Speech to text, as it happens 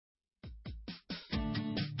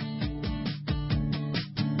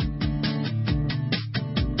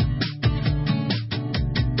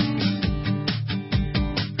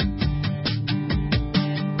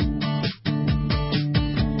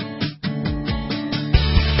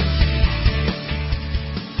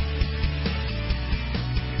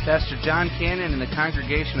John Cannon and the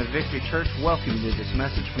congregation of Victory Church welcome you to this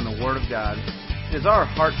message from the Word of God. It is our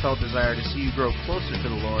heartfelt desire to see you grow closer to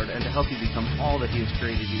the Lord and to help you become all that He has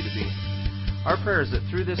created you to be. Our prayer is that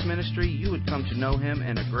through this ministry you would come to know Him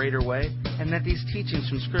in a greater way, and that these teachings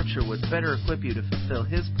from Scripture would better equip you to fulfill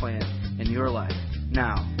His plan in your life.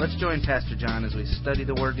 Now, let's join Pastor John as we study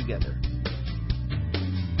the Word together.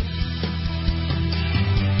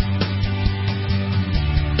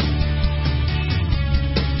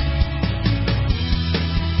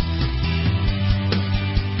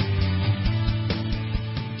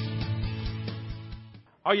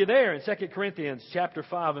 Are you there in 2 Corinthians chapter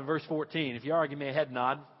 5 and verse 14? If you are, give me a head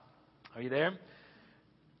nod. Are you there?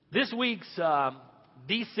 This week's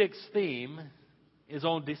D6 theme is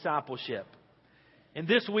on discipleship. And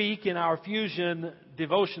this week in our Fusion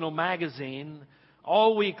devotional magazine,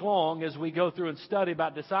 all week long as we go through and study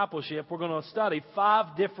about discipleship, we're going to study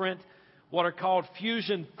 5 different what are called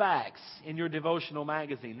Fusion facts in your devotional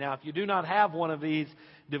magazine. Now, if you do not have one of these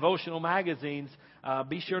devotional magazines,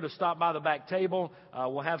 be sure to stop by the back table.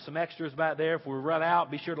 We'll have some extras back there. If we run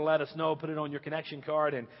out, be sure to let us know. Put it on your connection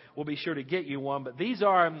card, and we'll be sure to get you one. But these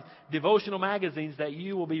are devotional magazines that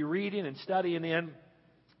you will be reading and studying in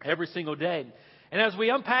every single day. And as we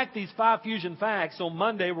unpack these 5 Fusion facts, on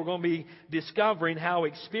Monday we're going to be discovering how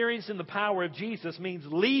experiencing the power of Jesus means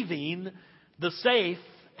leaving the safe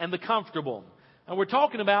and the comfortable. And we're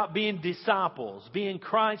talking about being disciples, being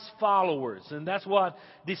Christ's followers. And that's what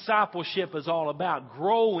discipleship is all about,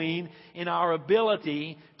 growing in our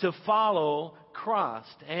ability to follow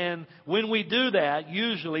Christ. And when we do that,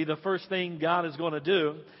 usually the first thing God is going to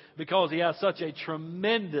do, because He has such a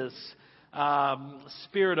tremendous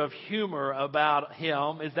spirit of humor about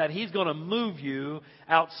Him, is that He's going to move you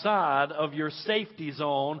outside of your safety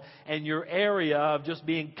zone and your area of just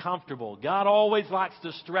being comfortable. God always likes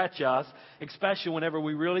to stretch us, especially whenever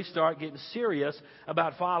we really start getting serious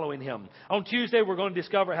about following Him. On Tuesday, we're going to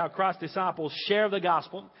discover how Christ's disciples share the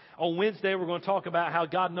gospel. On Wednesday, we're going to talk about how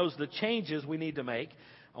God knows the changes we need to make.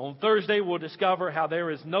 On Thursday, we'll discover how there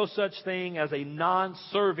is no such thing as a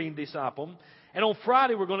non-serving disciple. And on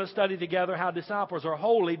Friday, we're going to study together how disciples are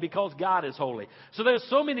holy because God is holy. So there's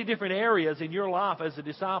so many different areas in your life as a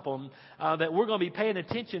disciple that we're going to be paying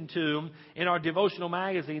attention to in our devotional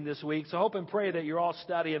magazine this week. So I hope and pray that you're all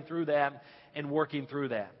studying through that and working through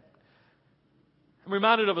that. I'm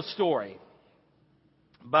reminded of a story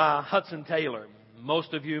by Hudson Taylor.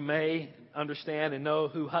 Most of you may understand and know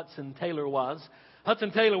who Hudson Taylor was.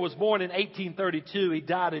 Hudson Taylor was born in 1832. He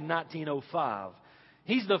died in 1905.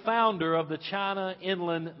 He's the founder of the China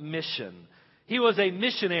Inland Mission. He was a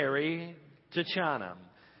missionary to China.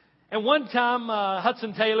 And one time,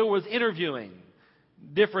 Hudson Taylor was interviewing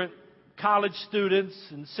different college students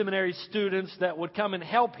and seminary students that would come and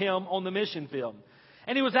help him on the mission field.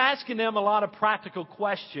 And he was asking them a lot of practical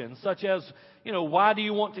questions, such as, why do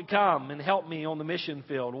you want to come and help me on the mission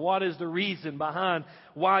field? What is the reason behind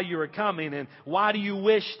why you are coming? And why do you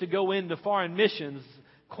wish to go into foreign missions?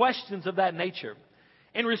 Questions of that nature.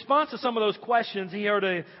 In response to some of those questions, he heard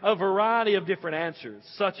a variety of different answers,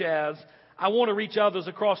 such as, I want to reach others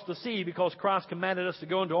across the sea because Christ commanded us to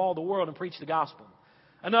go into all the world and preach the gospel.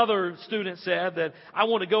 Another student said that I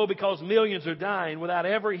want to go because millions are dying without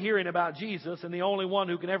ever hearing about Jesus, and the only one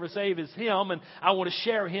who can ever save is Him, and I want to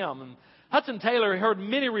share Him. And Hudson Taylor heard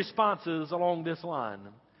many responses along this line.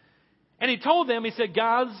 And he told them, he said,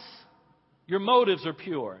 guys, your motives are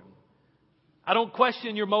pure. I don't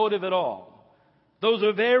question your motive at all. Those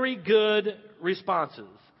are very good responses.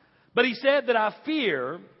 But he said that I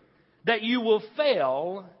fear that you will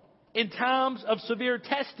fail in times of severe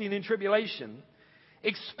testing and tribulation,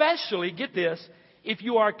 especially, get this, if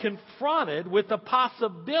you are confronted with the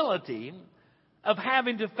possibility of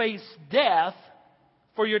having to face death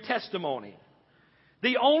for your testimony.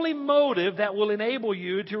 The only motive that will enable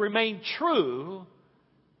you to remain true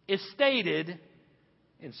is stated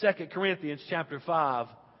in 2 Corinthians chapter 5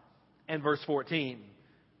 and verse 14,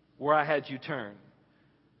 where I had you turn.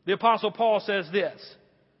 The Apostle Paul says this,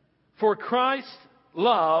 for Christ's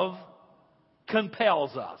love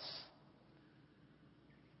compels us.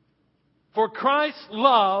 For Christ's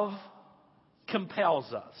love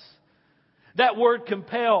compels us. That word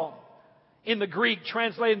compel in the Greek,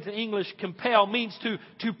 translated into English, compel, means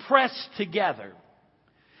to press together.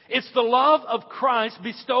 It's the love of Christ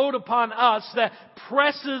bestowed upon us that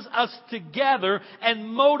presses us together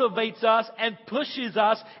and motivates us and pushes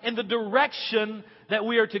us in the direction that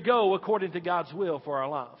we are to go according to God's will for our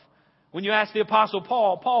life. When you ask the Apostle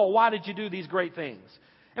Paul, why did you do these great things?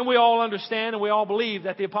 And we all understand and we all believe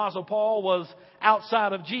that the Apostle Paul was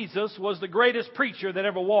outside of Jesus, was the greatest preacher that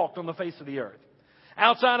ever walked on the face of the earth.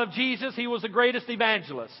 Outside of Jesus, He was the greatest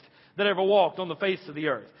evangelist that ever walked on the face of the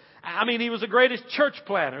earth. I mean, He was the greatest church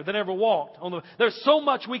planner that ever walked on the... There's so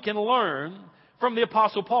much we can learn from the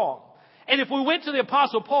Apostle Paul. And if we went to the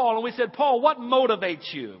Apostle Paul and we said, Paul, what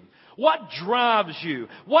motivates you? What drives you?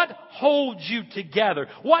 What holds you together?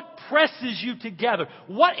 What presses you together?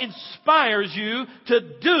 What inspires you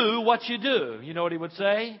to do what you do? You know what he would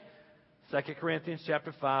say? 2 Corinthians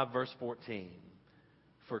chapter 5, verse 14.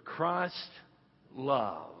 For Christ's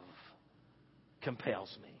love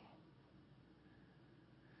compels me.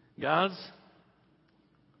 Guys,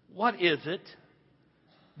 what is it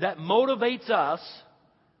that motivates us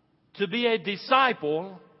to be a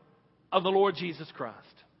disciple of the Lord Jesus Christ?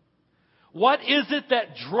 What is it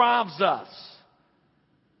that drives us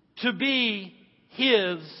to be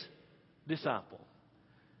His disciple?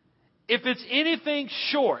 If it's anything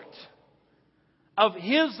short of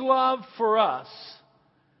His love for us,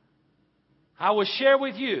 I will share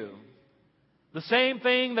with you the same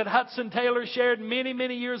thing that Hudson Taylor shared many,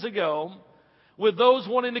 many years ago with those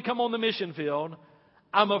wanting to come on the mission field.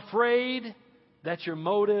 I'm afraid that your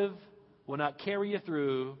motive will not carry you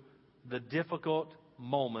through the difficult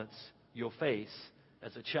moments you'll face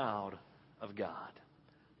as a child of God.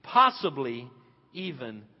 Possibly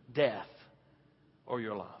even death or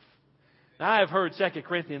your life. Now, I have heard 2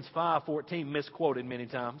 Corinthians 5:14 misquoted many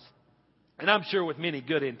times, and I'm sure with many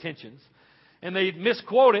good intentions. And they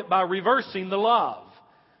misquote it by reversing the love.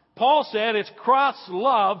 Paul said, it's Christ's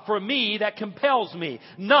love for me that compels me,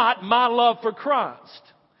 not my love for Christ.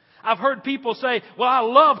 I've heard people say, well, I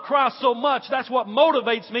love Christ so much, that's what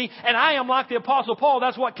motivates me, and I am like the Apostle Paul,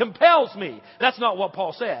 that's what compels me. That's not what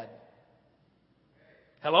Paul said.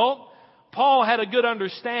 Hello? Paul had a good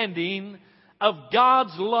understanding of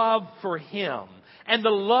God's love for him. And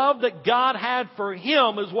the love that God had for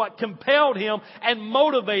him is what compelled him and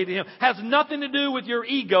motivated him. Has nothing to do with your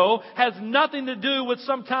ego. Has nothing to do with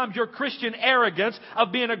sometimes your Christian arrogance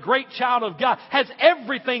of being a great child of God. Has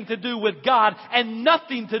everything to do with God and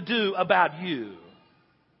nothing to do about you.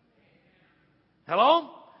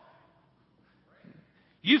 Hello?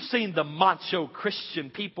 You've seen the macho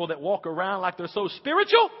Christian people that walk around like they're so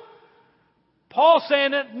spiritual. Paul's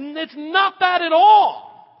saying that it's not that at all.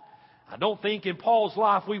 I don't think in Paul's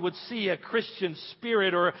life we would see a Christian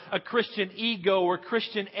spirit or a Christian ego or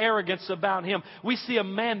Christian arrogance about him. We see a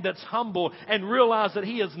man that's humble and realize that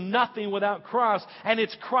he is nothing without Christ. And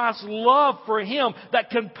it's Christ's love for him that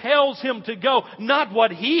compels him to go. Not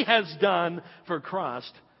what he has done for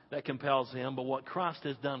Christ that compels him, but what Christ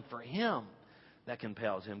has done for him that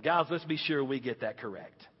compels him. Guys, let's be sure we get that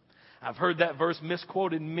correct. I've heard that verse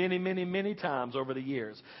misquoted many, many, many times over the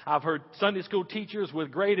years. I've heard Sunday school teachers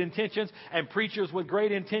with great intentions and preachers with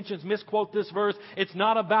great intentions misquote this verse. It's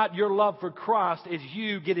not about your love for Christ. It's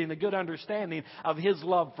you getting a good understanding of His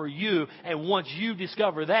love for you. And once you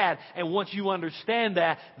discover that and once you understand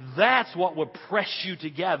that, that's what will press you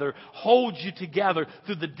together, hold you together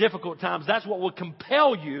through the difficult times. That's what will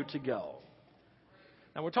compel you to go.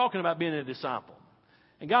 Now, we're talking about being a disciple.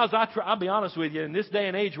 And guys, I'll be honest with you, in this day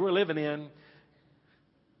and age we're living in,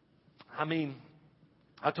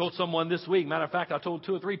 I told someone this week, matter of fact, I told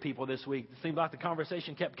 2 or 3 people this week. It seemed like the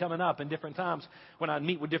conversation kept coming up in different times when I'd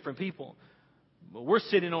meet with different people. But we're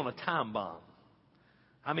sitting on a time bomb.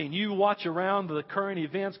 You watch around the current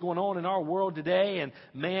events going on in our world today, and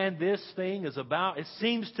man, this thing is about, it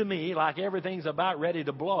seems to me like everything's about ready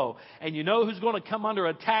to blow. And you know who's going to come under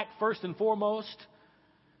attack first and foremost?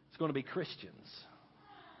 It's going to be Christians.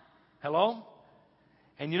 Hello?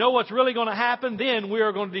 And you know what's really going to happen? Then we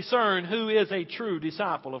are going to discern who is a true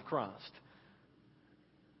disciple of Christ.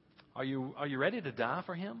 Are you ready to die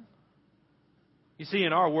for Him? You see,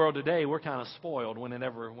 in our world today, we're kind of spoiled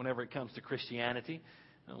whenever it comes to Christianity.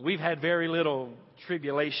 We've had very little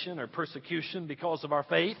tribulation or persecution because of our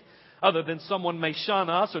faith, other than someone may shun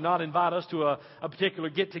us or not invite us to a particular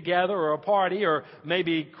get-together or a party or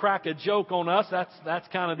maybe crack a joke on us. That's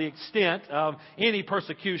kind of the extent of any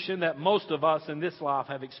persecution that most of us in this life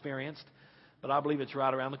have experienced. But I believe it's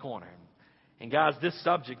right around the corner. And guys, this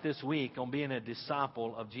subject this week on being a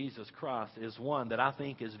disciple of Jesus Christ is one that I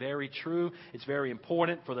think is very true. It's very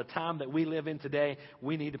important for the time that we live in today.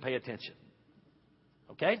 We need to pay attention.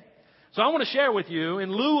 Okay? So I want to share with you,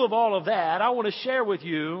 in lieu of all of that, I want to share with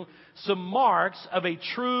you some marks of a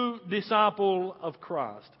true disciple of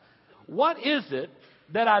Christ. What is it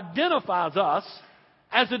that identifies us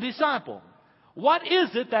as a disciple? What is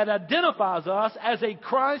it that identifies us as a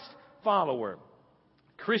Christ follower?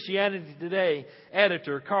 Christianity Today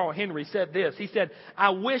editor Carl Henry said this. He said, I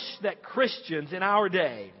wish that Christians in our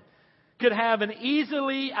day could have an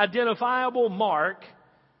easily identifiable mark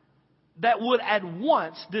that would at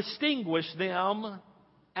once distinguish them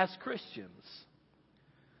as Christians?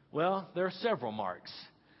 Well, there are several marks.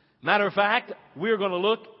 Matter of fact, we're going to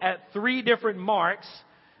look at 3 different marks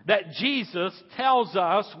that Jesus tells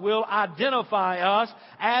us will identify us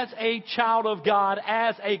as a child of God,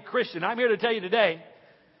 as a Christian. I'm here to tell you today,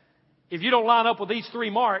 if you don't line up with these 3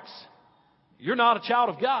 marks, you're not a child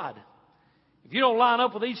of God. If you don't line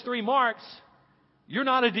up with these 3 marks, you're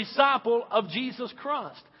not a disciple of Jesus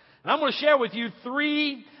Christ. And I'm going to share with you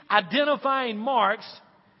 3 identifying marks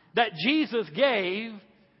that Jesus gave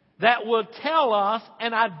that will tell us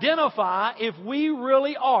and identify if we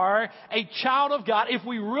really are a child of God, if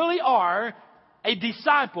we really are a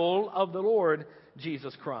disciple of the Lord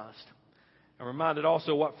Jesus Christ. I'm reminded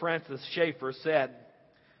also what Francis Schaeffer said.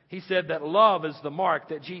 He said that love is the mark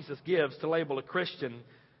that Jesus gives to label a Christian,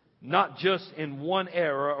 not just in one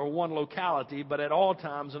era or one locality, but at all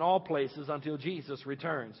times and all places until Jesus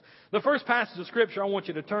returns. The first passage of Scripture I want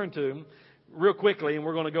you to turn to real quickly, and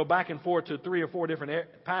we're going to go back and forth to 3 or 4 different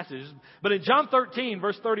passages. But in John 13,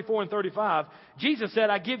 verse 34 and 35, Jesus said,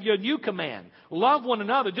 I give you a new command. Love one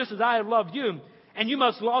another just as I have loved you. And you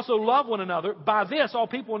must also love one another. By this, all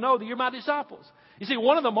people will know that you're my disciples. You see,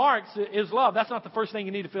 one of the marks is love. That's not the first thing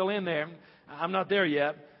you need to fill in there. I'm not there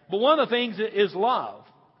yet. But one of the things is love.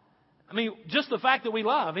 I mean, just the fact that we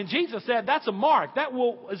love. And Jesus said that's a mark. That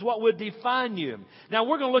is what would define you. Now,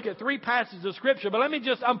 we're going to look at 3 passages of Scripture, but let me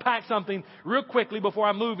just unpack something real quickly before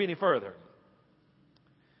I move any further.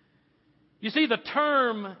 You see, the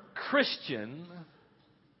term Christian,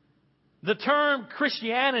 the term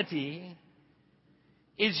Christianity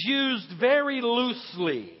is used very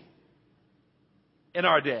loosely in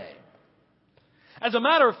our day. As a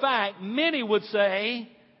matter of fact, many would say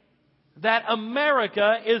that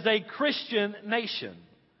America is a Christian nation.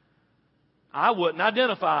 I wouldn't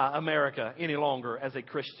identify America any longer as a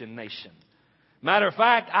Christian nation. Matter of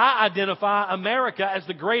fact, I identify America as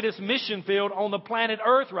the greatest mission field on the planet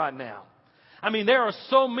Earth right now. I mean, there are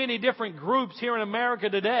so many different groups here in America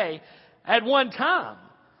today. At one time,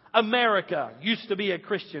 America used to be a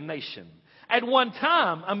Christian nation. At one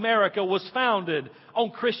time, America was founded on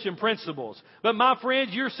Christian principles. But my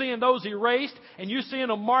friends, you're seeing those erased, and you're seeing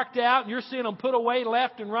them marked out, and you're seeing them put away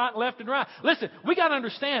left and right, left and right. Listen, we got to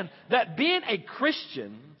understand that being a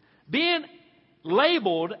Christian, being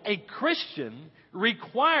labeled a Christian,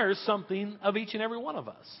 requires something of each and every one of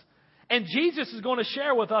us. And Jesus is going to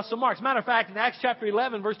share with us some marks. Matter of fact, in Acts chapter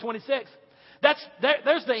 11, verse 26,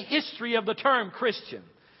 there's the history of the term Christian.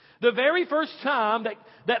 The very first time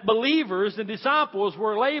that believers and disciples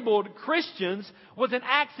were labeled Christians was in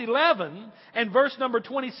Acts 11 and verse number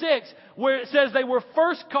 26, where it says they were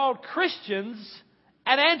first called Christians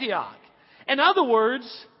at Antioch. In other words,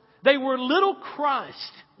 they were little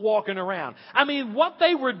Christ walking around. I mean, what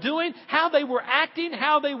they were doing, how they were acting,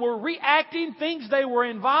 how they were reacting, things they were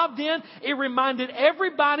involved in, it reminded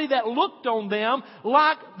everybody that looked on them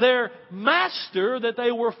like their master that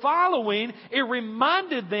they were following. It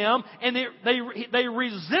reminded them, and they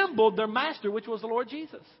resembled their master, which was the Lord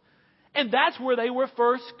Jesus. And that's where they were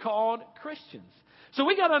first called Christians. So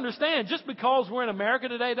we got to understand, just because we're in America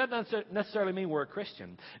today, that doesn't necessarily mean we're a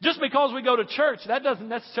Christian. Just because we go to church, that doesn't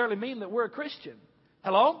necessarily mean that we're a Christian.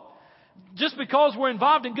 Hello? Just because we're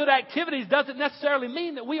involved in good activities doesn't necessarily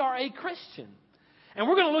mean that we are a Christian. And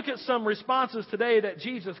we're going to look at some responses today that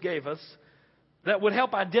Jesus gave us that would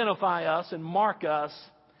help identify us and mark us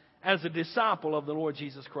as a disciple of the Lord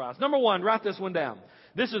Jesus Christ. Number 1, write this one down.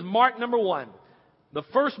 This is mark number 1. The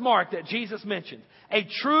first mark that Jesus mentioned. A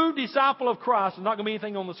true disciple of Christ, there's not going to be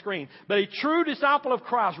anything on the screen, but a true disciple of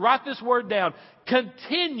Christ, write this word down,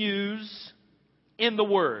 continues in the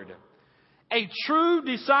Word. A true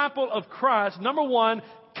disciple of Christ, number 1,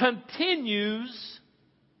 continues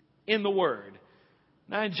in the Word.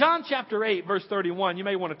 Now in John chapter 8, verse 31, you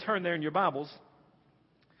may want to turn there in your Bibles.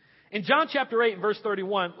 In John chapter 8 and verse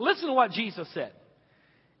 31, listen to what Jesus said.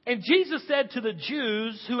 And Jesus said to the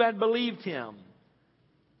Jews who had believed Him,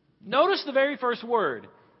 notice the very first word,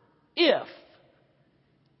 if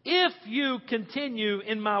you continue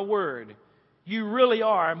in my word, you really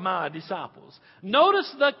are my disciples.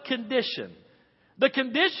 Notice the condition. The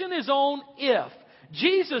condition is on if.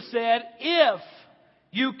 Jesus said, if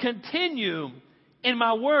you continue in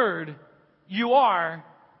my word, you are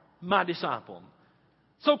my disciple.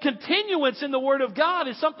 So continuance in the Word of God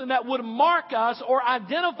is something that would mark us or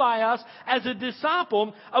identify us as a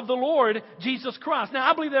disciple of the Lord Jesus Christ. Now,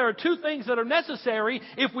 I believe there are 2 things that are necessary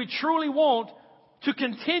if we truly want to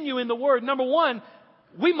continue in the Word. Number 1,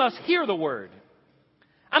 we must hear the Word.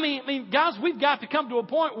 Guys, we've got to come to a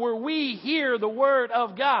point where we hear the Word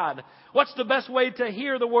of God. What's the best way to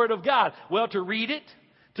hear the Word of God? Well, to read it,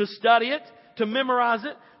 to study it, to memorize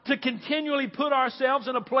it, to continually put ourselves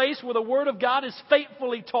in a place where the Word of God is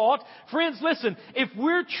faithfully taught. Friends, listen, if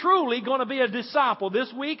we're truly going to be a disciple,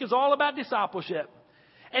 this week is all about discipleship.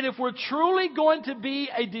 And if we're truly going to be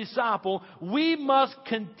a disciple, we must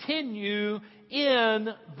continue in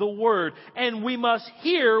the Word. And we must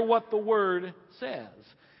hear what the Word says.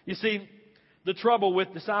 You see, the trouble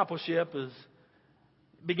with discipleship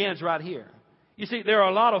begins right here. You see, there are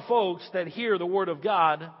a lot of folks that hear the Word of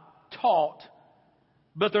God taught,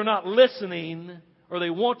 but they're not listening, or they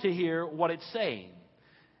want to hear what it's saying.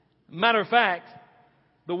 Matter of fact,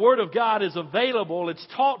 the Word of God is available, it's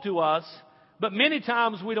taught to us, but many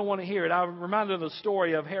times we don't want to hear it. I'm reminded of the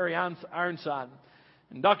story of Harry Ironside.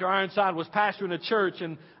 And Dr. Ironside was pastoring a church,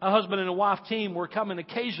 and a husband and a wife team were coming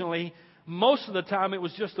occasionally. Most of the time it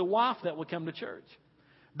was just the wife that would come to church.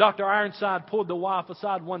 Dr. Ironside pulled the wife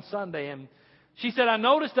aside one Sunday, and she said, "I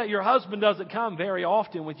noticed that your husband doesn't come very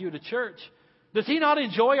often with you to church. Does he not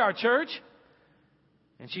enjoy our church?"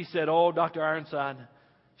 And she said, "Oh, Dr. Ironside,"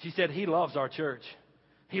 she said, "he loves our church.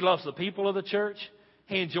 He loves the people of the church.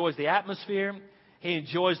 He enjoys the atmosphere. He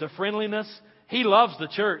enjoys the friendliness. He loves the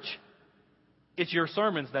church. It's your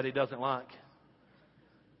sermons that he doesn't like."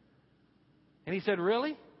 And he said,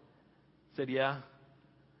 "Really?" I said, "Yeah."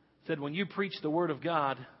 He said, "When you preach the Word of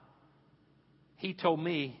God," he told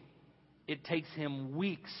me, "it takes him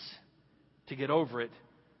weeks to get over it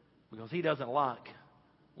because he doesn't like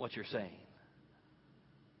what you're saying.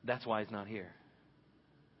 That's why he's not here."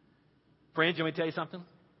 Friends, let me tell you something.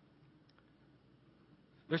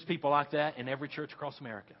 There's people like that in every church across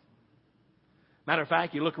America. Matter of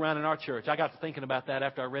fact, you look around in our church. I got to thinking about that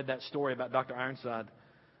after I read that story about Dr. Ironside.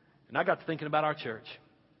 And I got to thinking about our church.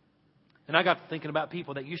 And I got to thinking about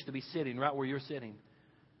people that used to be sitting right where you're sitting.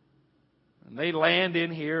 And they land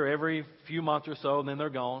in here every few months or so, and then they're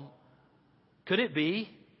gone. Could it be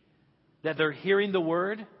that they're hearing the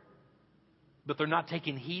Word, but they're not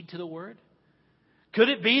taking heed to the Word? Could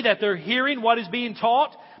it be that they're hearing what is being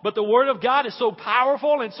taught, but the Word of God is so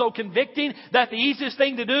powerful and so convicting that the easiest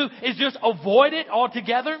thing to do is just avoid it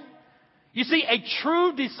altogether? You see, a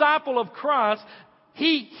true disciple of Christ,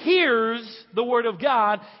 he hears the Word of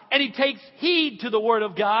God, and he takes heed to the Word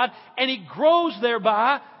of God, and he grows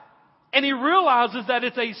thereby, and he realizes that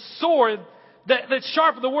it's a sword that's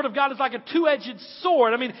sharp. The Word of God is like a two-edged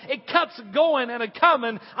sword. It cuts going and a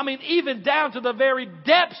coming. Even down to the very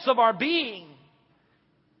depths of our being.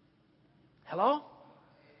 Hello?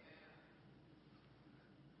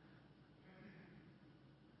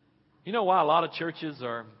 You know why a lot of churches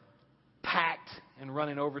are packed and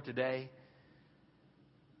running over today?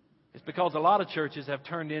 It's because a lot of churches have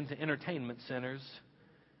turned into entertainment centers,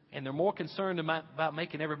 and they're more concerned about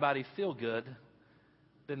making everybody feel good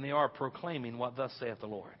than they are proclaiming what thus saith the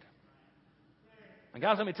Lord. And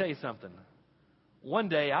guys, let me tell you something. One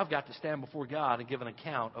day I've got to stand before God and give an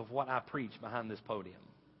account of what I preach behind this podium.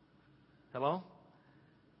 Hello?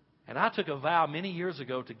 And I took a vow many years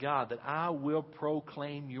ago to God that I will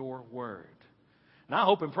proclaim your Word. And I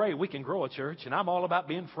hope and pray we can grow a church. And I'm all about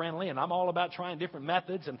being friendly. And I'm all about trying different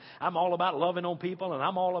methods. And I'm all about loving on people. And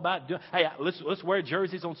I'm all about let's wear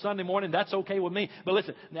jerseys on Sunday morning. That's okay with me. But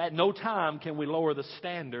listen, at no time can we lower the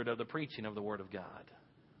standard of the preaching of the Word of God.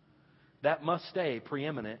 That must stay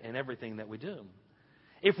preeminent in everything that we do.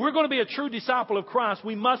 If we're going to be a true disciple of Christ,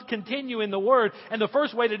 we must continue in the Word. And the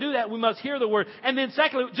first way to do that, we must hear the Word. And then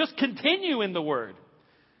secondly, just continue in the Word.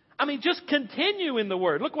 Just continue in the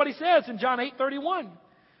Word. Look what he says in John 8:31.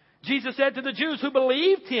 Jesus said to the Jews who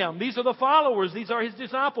believed him, these are the followers, these are his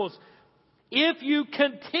disciples, "If you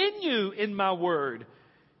continue in my Word,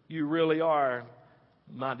 you really are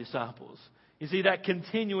my disciples." You see, that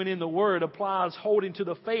continuing in the Word applies holding to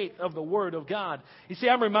the faith of the Word of God. You see,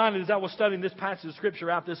 I'm reminded as I was studying this passage of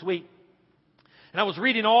Scripture out this week, and I was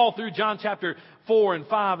reading all through John chapter 4 and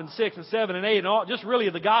 5 and 6 and 7 and 8 and all, just really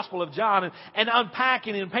the Gospel of John, and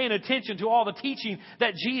unpacking and paying attention to all the teaching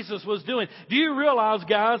that Jesus was doing. Do you realize,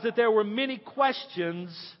 guys, that there were many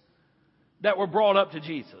questions that were brought up to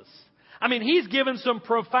Jesus? He's given some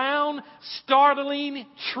profound, startling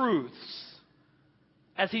truths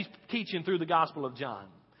as he's teaching through the Gospel of John.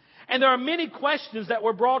 And there are many questions that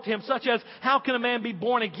were brought to him, such as, how can a man be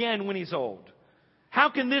born again when he's old? How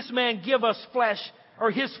can this man give us flesh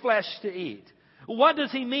or his flesh to eat? What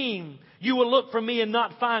does he mean? You will look for me and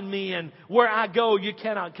not find me, and where I go you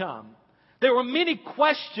cannot come. There were many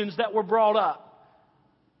questions that were brought up.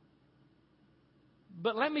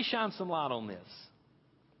 But let me shine some light on this.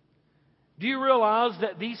 Do you realize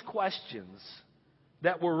that these questions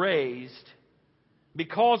that were raised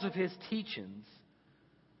because of his teachings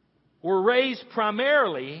were raised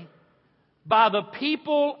primarily by the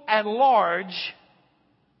people at large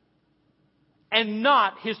and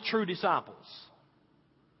not his true disciples.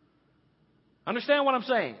 Understand what I'm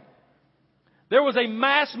saying? There was a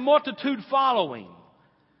mass multitude following.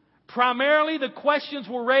 Primarily the questions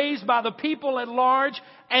were raised by the people at large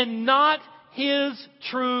and not his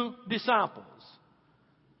true disciples.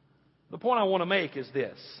 The point I want to make is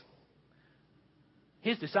this.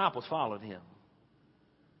 His disciples followed him.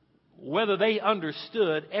 Whether they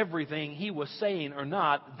understood everything he was saying or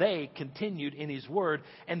not, they continued in his word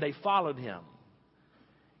and they followed him.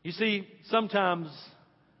 You see, sometimes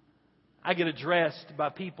I get addressed by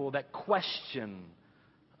people that question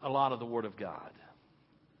a lot of the Word of God.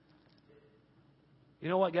 You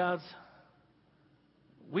know what, guys?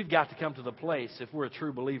 We've got to come to the place, if we're a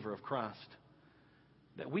true believer of Christ,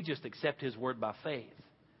 that we just accept His Word by faith.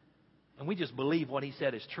 And we just believe what He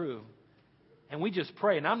said is true. And we just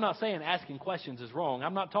pray. And I'm not saying asking questions is wrong.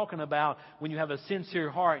 I'm not talking about when you have a sincere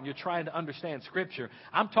heart and you're trying to understand Scripture.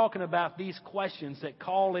 I'm talking about these questions that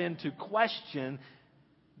call into question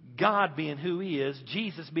God being who He is,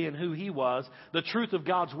 Jesus being who He was, the truth of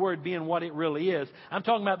God's Word being what it really is. I'm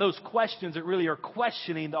talking about those questions that really are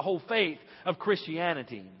questioning the whole faith of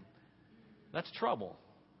Christianity. That's trouble.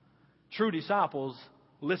 True disciples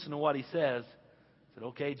listen to what He says. Said,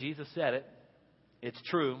 okay, Jesus said it. It's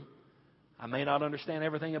true. I may not understand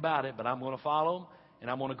everything about it, but I'm going to follow, and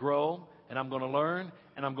I'm going to grow, and I'm going to learn,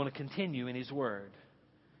 and I'm going to continue in His Word.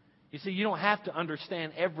 You see, you don't have to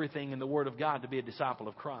understand everything in the Word of God to be a disciple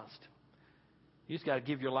of Christ. You just got to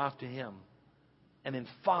give your life to Him and then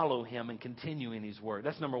follow Him and continue in His Word.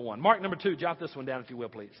 That's number one. Mark number 2, jot this one down if you will,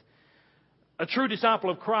 please. A true disciple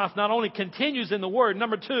of Christ not only continues in the Word,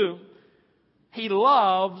 number 2, he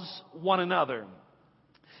loves one another.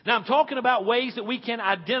 Now, I'm talking about ways that we can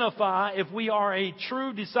identify if we are a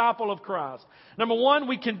true disciple of Christ. Number 1,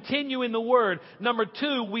 we continue in the Word. Number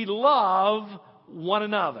 2, we love one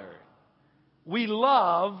another. We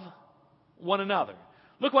love one another.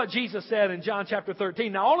 Look what Jesus said in John chapter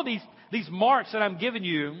 13. Now, all of these marks that I'm giving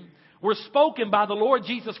you were spoken by the Lord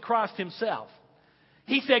Jesus Christ Himself.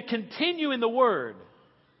 He said, continue in the Word,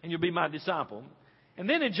 and you'll be my disciple. And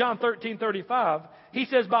then in John 13:35, He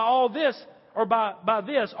says, by all this, or by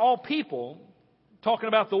this, all people, talking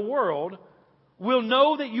about the world, will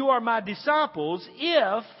know that you are my disciples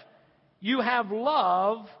if you have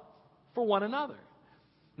love for one another.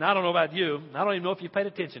 Now, I don't know about you. I don't even know if you paid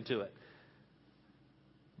attention to it.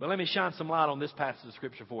 But let me shine some light on this passage of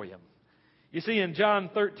Scripture for you. You see, in John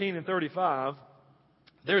 13:35,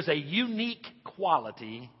 there's a unique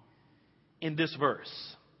quality in this verse.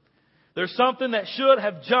 There's something that should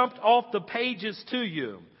have jumped off the pages to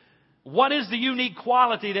you. What is the unique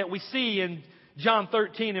quality that we see in John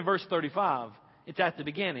 13 and verse 35? It's at the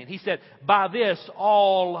beginning. He said, by this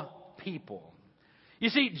all people. You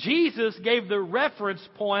see, Jesus gave the reference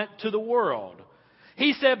point to the world.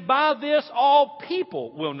 He said, by this all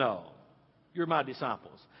people will know you're my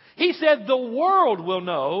disciples. He said, the world will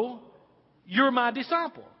know you're my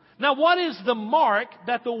disciple. Now, what is the mark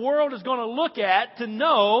that the world is going to look at to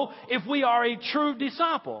know if we are a true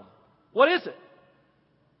disciple? What is it?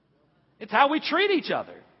 It's how we treat each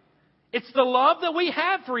other. It's the love that we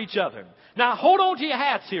have for each other. Now, hold on to your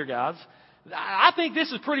hats here, guys. I think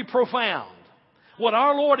this is pretty profound, what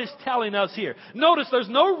our Lord is telling us here. Notice there's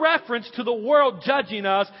no reference to the world judging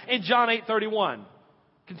us in John 8:31.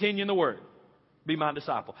 Continue in the Word. Be my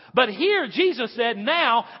disciple. But here Jesus said,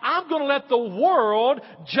 now I'm going to let the world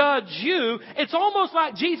judge you. It's almost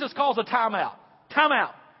like Jesus calls a timeout.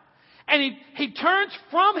 Timeout. And he turns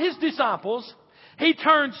from His disciples. He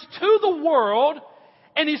turns to the world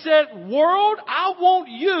and He said, world, I want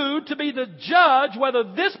you to be the judge whether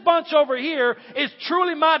this bunch over here is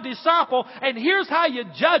truly my disciple. And here's how you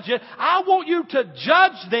judge it. I want you to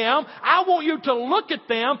judge them. I want you to look at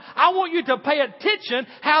them. I want you to pay attention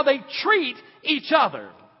how they treat each other.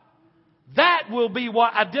 That will be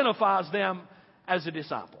what identifies them as a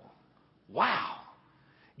disciple. Wow.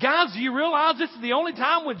 Guys, do you realize this is the only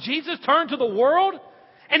time when Jesus turned to the world?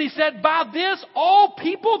 And He said, by this, all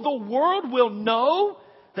people, the world will know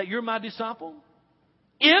that you're my disciple.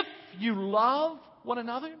 If you love one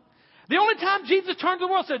another. The only time Jesus turned to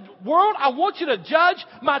the world and said, world, I want you to judge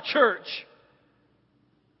my church.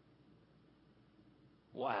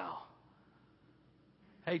 Wow.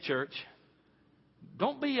 Hey, church,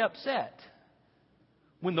 don't be upset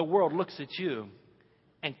when the world looks at you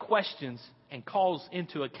and questions and calls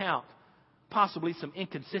into account possibly some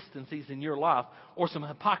inconsistencies in your life or some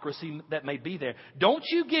hypocrisy that may be there. Don't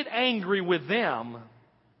you get angry with them.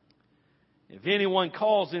 If anyone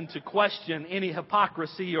calls into question any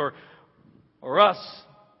hypocrisy or us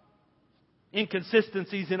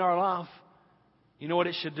inconsistencies in our life, you know what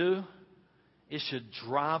it should do? It should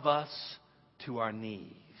drive us to our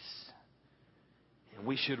knees. And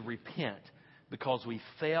we should repent because we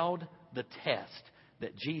failed the test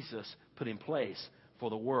that Jesus put in place for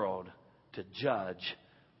the world to judge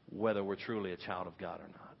whether we're truly a child of God or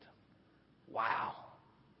not. Wow.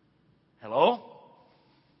 Hello?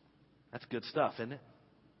 That's good stuff, isn't it?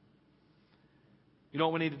 You know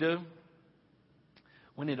what we need to do?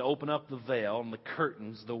 We need to open up the veil and the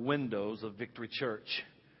curtains, the windows of Victory Church.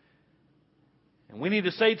 And we need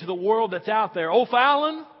to say to the world that's out there,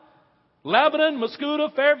 O'Fallon, Lebanon,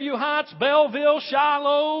 Mascoutah, Fairview Heights, Belleville,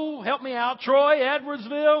 Shiloh, help me out, Troy,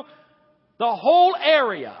 Edwardsville, the whole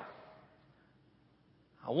area.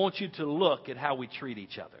 I want you to look at how we treat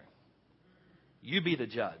each other. You be the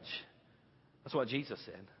judge. That's what Jesus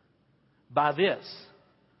said. By this,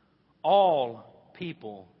 all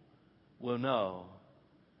people will know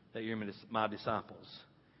that you're my disciples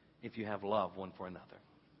if you have love one for another.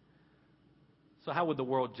 So how would the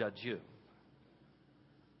world judge you?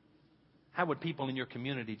 How would people in your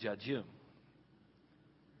community judge you?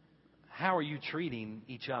 How are you treating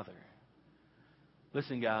each other?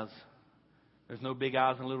 Listen, guys, there's no big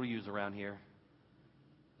I's and little U's around here.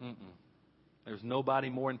 There's nobody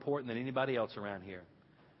more important than anybody else around here.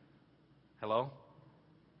 Hello?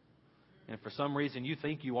 And if for some reason you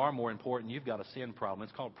think you are more important, you've got a sin problem.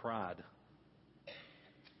 It's called pride.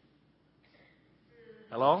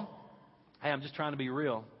 Hello? Hey, I'm just trying to be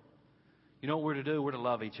real. You know what we're to do? We're to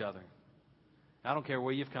love each other. I don't care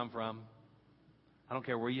where you've come from. I don't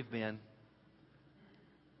care where you've been.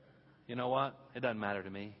 You know what? It doesn't matter to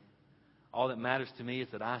me. All that matters to me is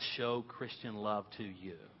that I show Christian love to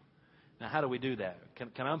you. Now, how do we do that?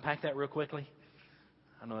 Can I unpack that real quickly?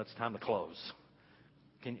 I know it's time to close.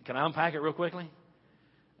 Can I unpack it real quickly?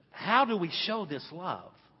 How do we show this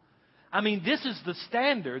love? I mean, this is the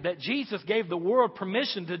standard that Jesus gave the world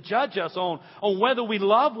permission to judge us on whether we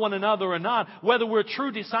love one another or not, whether we're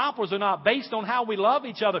true disciples or not, based on how we love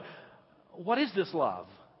each other. What is this love?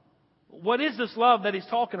 What is this love that he's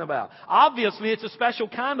talking about? Obviously, it's a special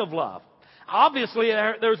kind of love. Obviously,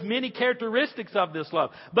 there's many characteristics of this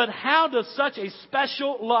love. But how does such a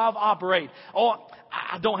special love operate? Oh,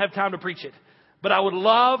 I don't have time to preach it. But I would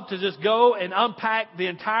love to just go and unpack the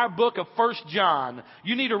entire book of 1 John.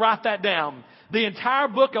 You need to write that down. The entire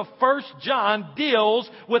book of 1 John deals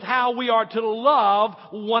with how we are to love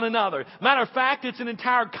one another. Matter of fact, it's an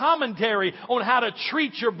entire commentary on how to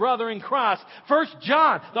treat your brother in Christ. 1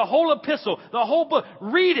 John, the whole epistle, the whole book.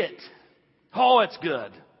 Read it. Oh, it's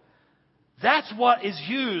good. That's what is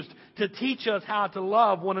used to teach us how to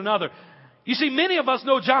love one another. You see, many of us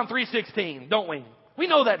know John 3:16, don't we? We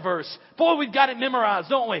know that verse. Boy, we've got it memorized,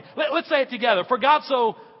 don't we? Let's say it together. For God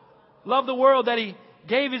so loved the world that He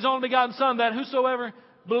gave His only begotten Son, that whosoever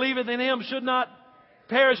believeth in Him should not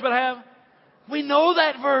perish but have. We know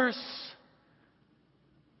that verse.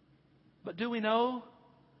 But do we know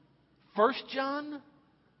 1 John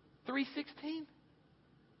 3:16?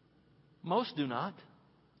 Most do not.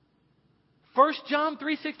 1 John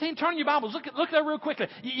 3:16. Turn your Bibles. Look at that real quickly.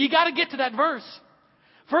 You got to get to that verse.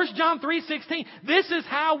 1 John 3:16. This is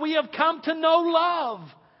how we have come to know love.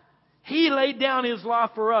 He laid down His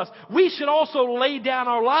life for us. We should also lay down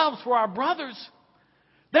our lives for our brothers.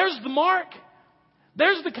 There's the mark.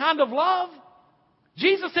 There's the kind of love.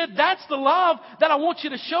 Jesus said, that's the love that I want you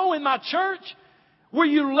to show in my church, where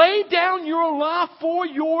you lay down your life for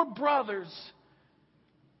your brothers.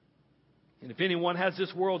 And if anyone has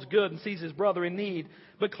this world's good and sees his brother in need,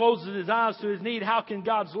 but closes his eyes to his need, how can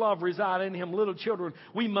God's love reside in him? Little children,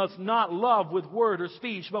 we must not love with word or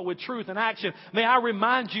speech, but with truth and action. May I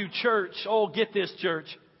remind you, church, oh, get this, church.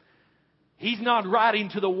 He's not writing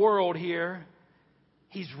to the world here.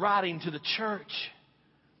 He's writing to the church.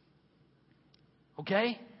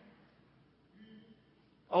 Okay?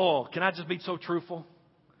 Oh, can I just be so truthful?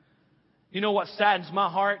 You know what saddens my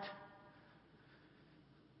heart?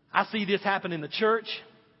 I see this happen in the church,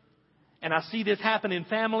 and I see this happen in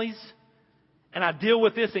families, and I deal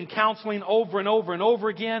with this in counseling over and over and over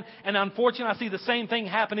again, and unfortunately I see the same thing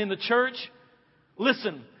happen in the church.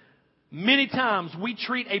 Listen, many times we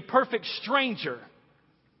treat a perfect stranger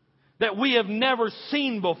that we have never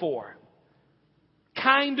seen before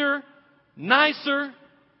kinder, nicer.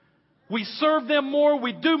 We serve them more,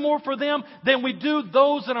 we do more for them than we do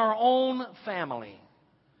those in our own family.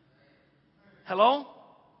 Hello?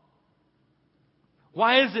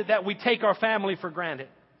 Why is it that we take our family for granted?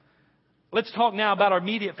 Let's talk now about our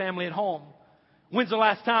immediate family at home. When's the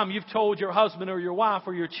last time you've told your husband or your wife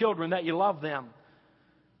or your children that you love them?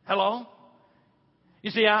 Hello? You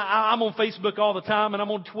see, I'm on Facebook all the time, and I'm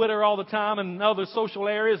on Twitter all the time, and other social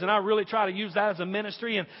areas, and I really try to use that as a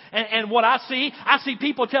ministry. And what I see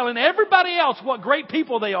people telling everybody else what great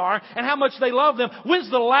people they are and how much they love them. When's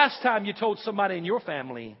the last time you told somebody in your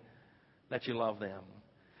family that you love them?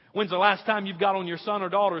 When's the last time you've got on your son or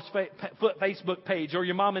daughter's Facebook page, or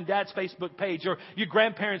your mom and dad's Facebook page, or your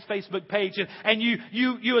grandparents' Facebook page, and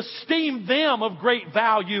you esteem them of great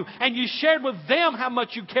value, and you shared with them how much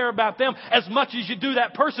you care about them as much as you do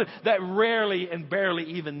that person that rarely and barely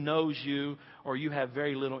even knows you, or you have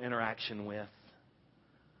very little interaction with?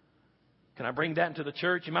 Can I bring that into the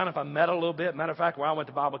church? You mind if I meddle a little bit? Matter of fact, where I went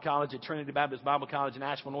to Bible college at Trinity Baptist Bible College in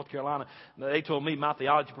Asheville, North Carolina, they told me, my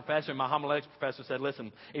theology professor and my homiletics professor said,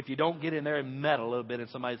 listen, if you don't get in there and meddle a little bit in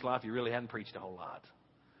somebody's life, you really haven't preached a whole lot.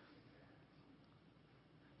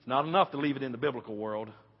 It's not enough to leave it in the biblical world.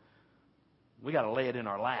 We got to lay it in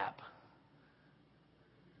our lap.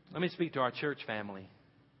 Let me speak to our church family.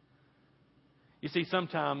 You see,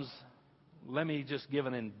 sometimes, let me just give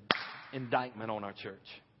an indictment on our church.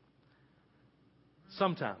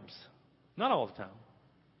 Sometimes, not all the time,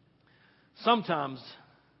 sometimes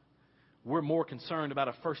we're more concerned about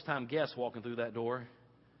a first-time guest walking through that door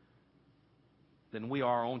than we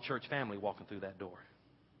are our own church family walking through that door.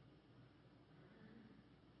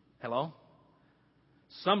 Hello?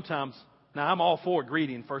 Sometimes, now I'm all for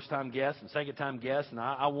greeting first-time guests and second-time guests, and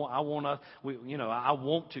I want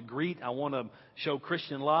to greet, I want to show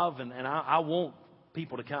Christian love, and I want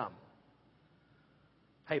people to come.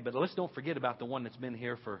 Hey, but let's don't forget about the one that's been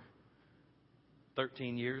here for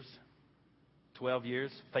 13 years, 12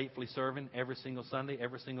 years, faithfully serving every single Sunday,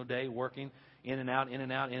 every single day, working in and out, in and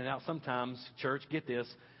out, in and out. Sometimes, church, get this,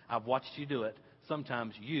 I've watched you do it.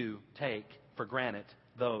 Sometimes you take for granted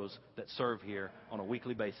those that serve here on a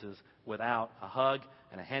weekly basis without a hug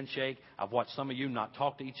and a handshake. I've watched some of you not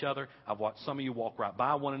talk to each other. I've watched some of you walk right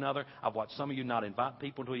by one another. I've watched some of you not invite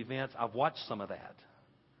people to events. I've watched some of that.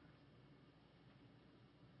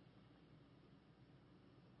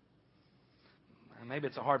 Maybe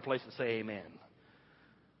it's a hard place to say amen.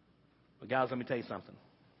 But guys, let me tell you something.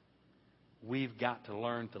 We've got to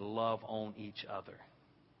learn to love on each other.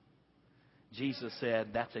 Jesus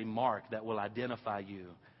said that's a mark that will identify you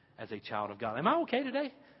as a child of God. Am I okay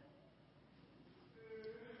today?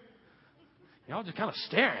 Y'all just kind of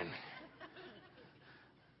staring.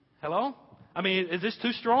 Hello? I mean, is this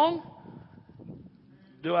too strong?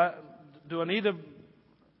 Do I need to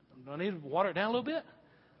water it down a little bit?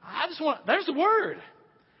 There's the word.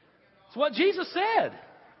 It's what Jesus said.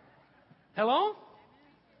 Hello?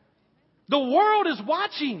 The world is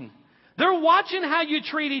watching. They're watching how you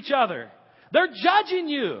treat each other. They're judging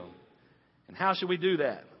you. And how should we do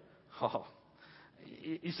that? Oh,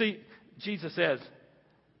 you see, Jesus says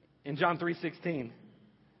in John 3:16,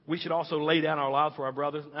 we should also lay down our lives for our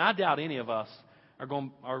brothers. And I doubt any of us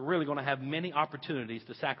are really going to have many opportunities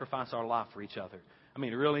to sacrifice our life for each other. I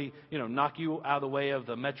mean, really, knock you out of the way of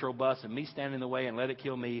the metro bus and me stand in the way and let it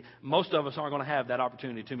kill me. Most of us aren't going to have that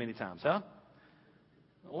opportunity too many times, huh?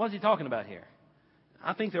 What is he talking about here?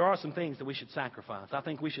 I think there are some things that we should sacrifice. I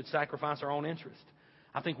think we should sacrifice our own interest.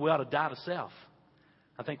 I think we ought to die to self.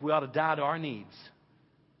 I think we ought to die to our needs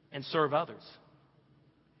and serve others.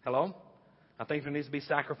 Hello? I think there needs to be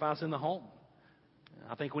sacrifice in the home.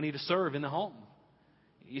 I think we need to serve in the home.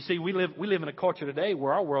 You see, we live in a culture today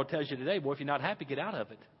where our world tells you today, boy, if you're not happy, get out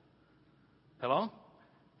of it. Hello?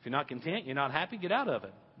 If you're not content, you're not happy, get out of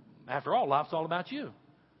it. After all, life's all about you.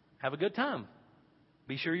 Have a good time.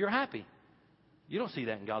 Be sure you're happy. You don't see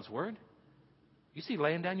that in God's Word. You see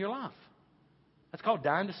laying down your life. That's called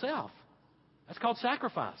dying to self. That's called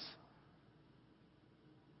sacrifice.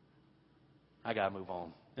 I got to move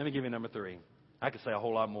on. Let me give you number 3. I could say a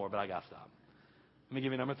whole lot more, but I got to stop. Let me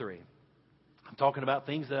give you number 3. I'm talking about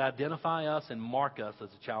things that identify us and mark us as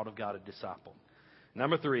a child of God, a disciple.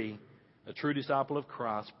 Number 3, a true disciple of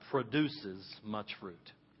Christ produces much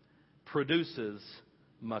fruit. Produces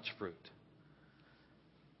much fruit.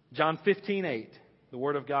 John 15:8, the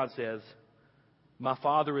Word of God says, my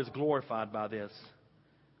Father is glorified by this,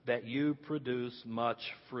 that you produce much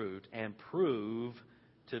fruit and prove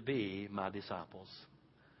to be my disciples.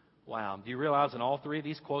 Wow. Do you realize in all 3 of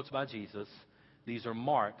these quotes by Jesus, these are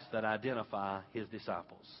marks that identify His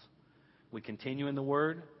disciples? We continue in the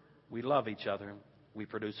Word, we love each other, we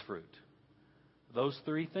produce fruit. Those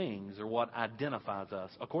 3 things are what identifies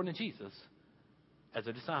us, according to Jesus, as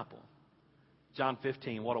a disciple. John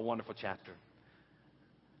 15, what a wonderful chapter.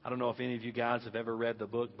 I don't know if any of you guys have ever read the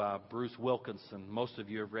book by Bruce Wilkinson. Most of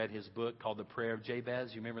you have read his book called The Prayer of Jabez.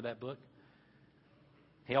 You remember that book?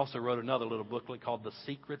 He also wrote another little booklet called The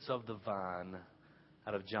Secrets of the Vine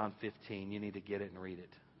out of John 15. You need to get it and read it.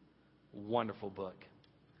 Wonderful book.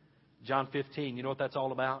 John 15, you know what that's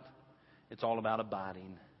all about? It's all about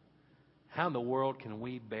abiding. How in the world can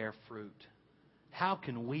we bear fruit? How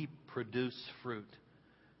can we produce fruit?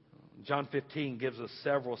 John 15 gives us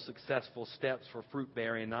several successful steps for fruit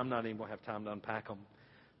bearing. I'm not even going to have time to unpack them,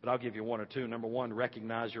 but I'll give you one or two. Number one,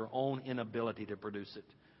 recognize your own inability to produce it.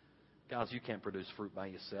 Guys, you can't produce fruit by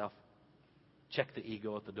yourself. Check the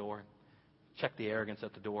ego at the door. Check the arrogance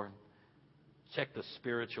at the door. Check the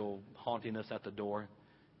spiritual haughtiness at the door.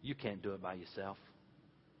 You can't do it by yourself.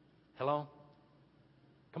 Hello?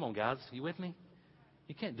 Come on, guys. You with me?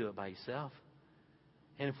 You can't do it by yourself.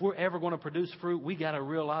 And if we're ever going to produce fruit, we got to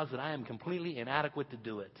realize that I am completely inadequate to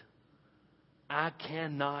do it. I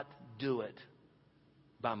cannot do it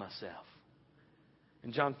by myself.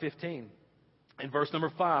 In John 15, in verse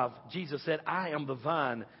number 5, Jesus said, I am the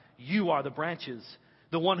vine, you are the branches.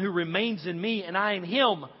 The one who remains in me and I in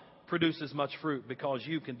him produces much fruit, because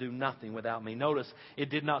you can do nothing without me. Notice, it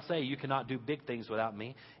did not say you cannot do big things without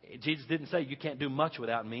me. Jesus didn't say you can't do much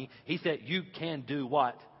without me. He said you can do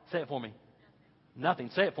what? Say it for me.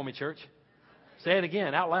 Nothing. Say it for me, church. Say it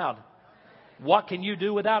again, out loud. What can you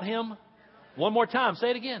do without him? One more time. Say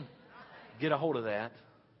it again. Get a hold of that.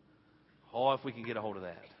 Oh, if we can get a hold of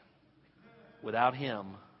that. Without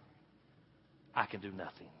him, I can do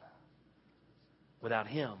nothing. Without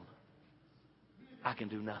him, I can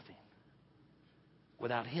do nothing.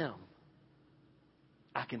 Without him,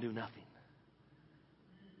 I can do nothing.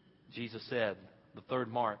 Jesus said, the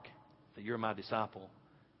third mark that you're my disciple,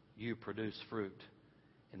 you produce fruit.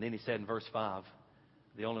 And then he said in verse 5,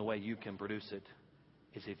 the only way you can produce it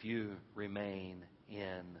is if you remain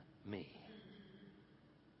in me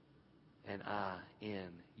and I in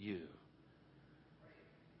you.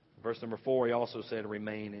 Verse number 4, he also said,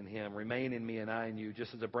 remain in him. Remain in me and I in you.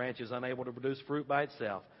 Just as a branch is unable to produce fruit by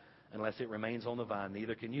itself unless it remains on the vine,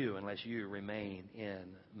 neither can you unless you remain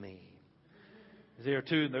in me.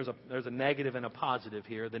 There's a negative and a positive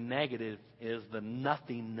here. The negative is the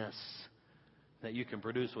nothingness that you can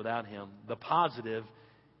produce without him. The positive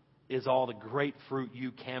is all the great fruit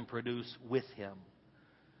you can produce with him.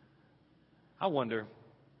 I wonder,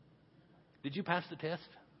 did you pass the test?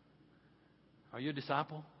 Are you a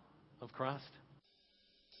disciple of Christ?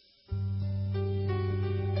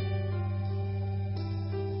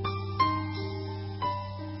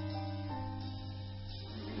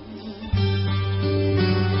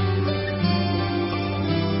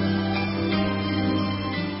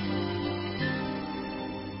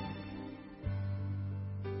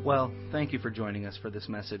 Well, thank you for joining us for this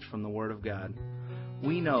message from the Word of God.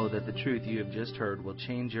 We know that the truth you have just heard will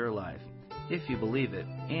change your life if you believe it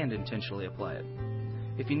and intentionally apply it.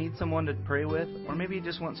 If you need someone to pray with, or maybe you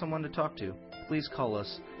just want someone to talk to, please call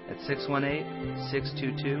us at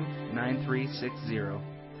 618-622-9360.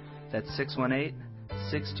 That's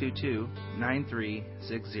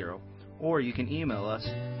 618-622-9360. Or you can email us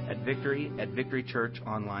at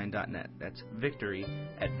victory@victorychurchonline.net. That's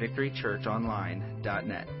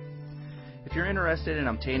victory@victorychurchonline.net. If you're interested in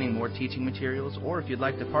obtaining more teaching materials, or if you'd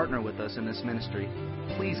like to partner with us in this ministry,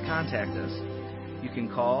 please contact us. You can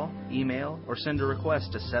call, email, or send a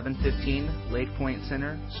request to 715 Lake Point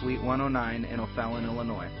Center, Suite 109 in O'Fallon,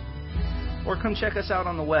 Illinois. Or come check us out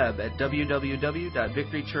on the web at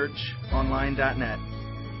www.victorychurchonline.net.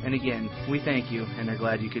 And again, we thank you and are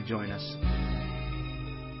glad you could join us.